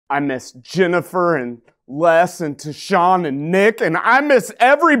I miss Jennifer and Les and Tashawn and Nick, and I miss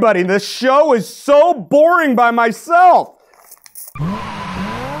everybody. This show is so boring by myself.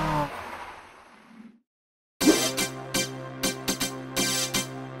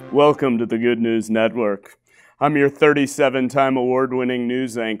 Welcome to the Good News Network. I'm your 37-time award-winning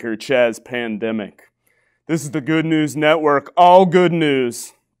news anchor, Chaz Pandemic. This is the Good News Network, all good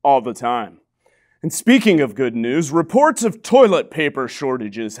news, all the time. And speaking of good news, reports of toilet paper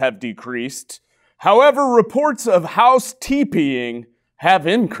shortages have decreased. However, reports of house TPing have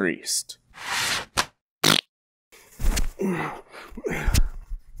increased.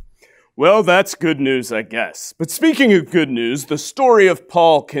 Well, that's good news, I guess. But speaking of good news, the story of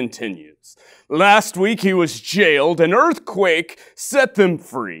Paul continues. Last week he was jailed, an earthquake set them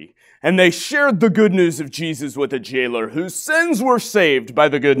free, and they shared the good news of Jesus with a jailer whose sins were saved by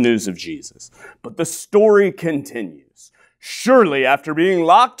the good news of Jesus. But the story continues. Surely, after being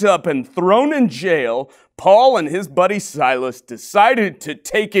locked up and thrown in jail, Paul and his buddy Silas decided to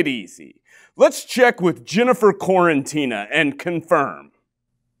take it easy. Let's check with Jennifer Quarantina and confirm.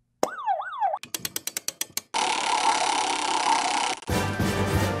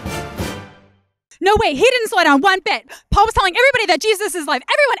 No way, he didn't slow down one bit. Paul was telling everybody that Jesus is life.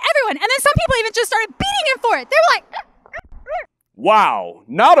 Everyone. And then some people even just started beating him for it. They were like... Wow,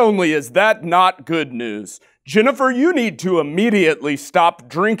 not only is that not good news, Jennifer, you need to immediately stop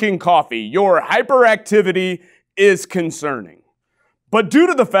drinking coffee. Your hyperactivity is concerning. But due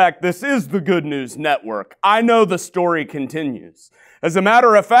to the fact this is the Good News Network, I know the story continues. As a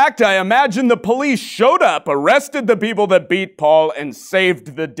matter of fact, I imagine the police showed up, arrested the people that beat Paul, and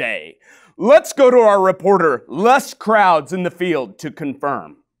saved the day. Let's go to our reporter, less crowds in the field, to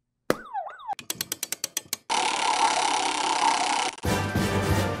confirm.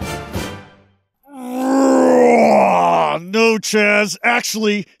 No, Chaz.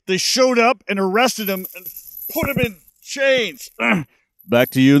 Actually, they showed up and arrested him and put him in chains. Back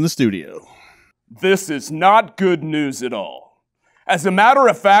to you in the studio. This is not good news at all. As a matter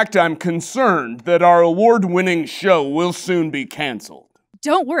of fact, I'm concerned that our award-winning show will soon be canceled.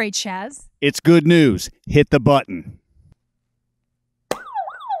 Don't worry, Chaz. It's good news. Hit the button.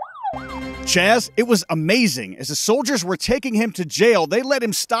 Chaz, it was amazing. As the soldiers were taking him to jail, they let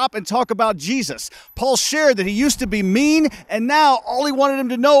him stop and talk about Jesus. Paul shared that he used to be mean, and now all he wanted him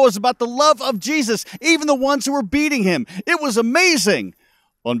to know was about the love of Jesus, even the ones who were beating him. It was amazing.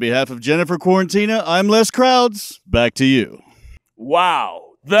 On behalf of Jennifer Quarantina, I'm Les Crowds. Back to you.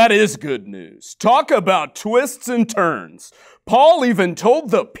 Wow, that is good news. Talk about twists and turns. Paul even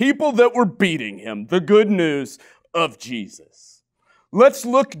told the people that were beating him the good news of Jesus. Let's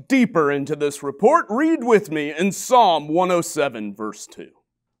look deeper into this report. Read with me in Psalm 107, verse 2.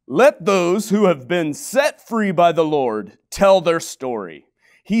 Let those who have been set free by the Lord tell their story.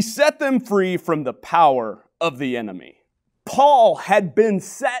 He set them free from the power of the enemy. Paul had been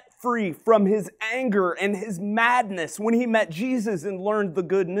set free from his anger and his madness when he met Jesus and learned the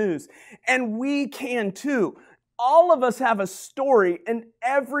good news. And we can too. All of us have a story, and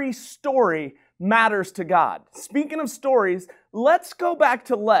every story matters to God. Speaking of stories, let's go back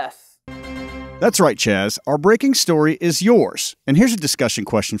to Les. That's right, Chaz. Our breaking story is yours. And here's a discussion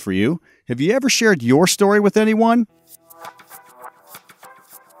question for you. Have you ever shared your story with anyone?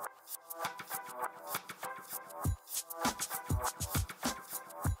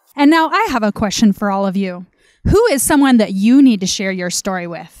 And now I have a question for all of you. Who is someone that you need to share your story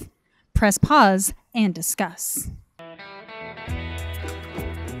with? Press pause and discuss.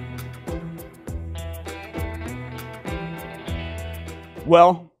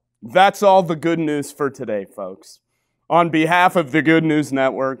 Well, that's all the good news for today, folks. On behalf of the Good News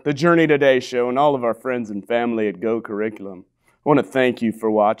Network, the Journey Today Show, and all of our friends and family at Go Curriculum, I want to thank you for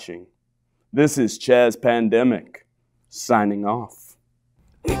watching. This is Chaz Pandemic, signing off.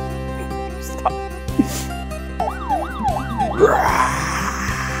 Stop.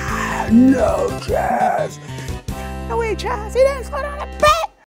 No, Chaz. No way, Chaz. He didn't slow down a bit.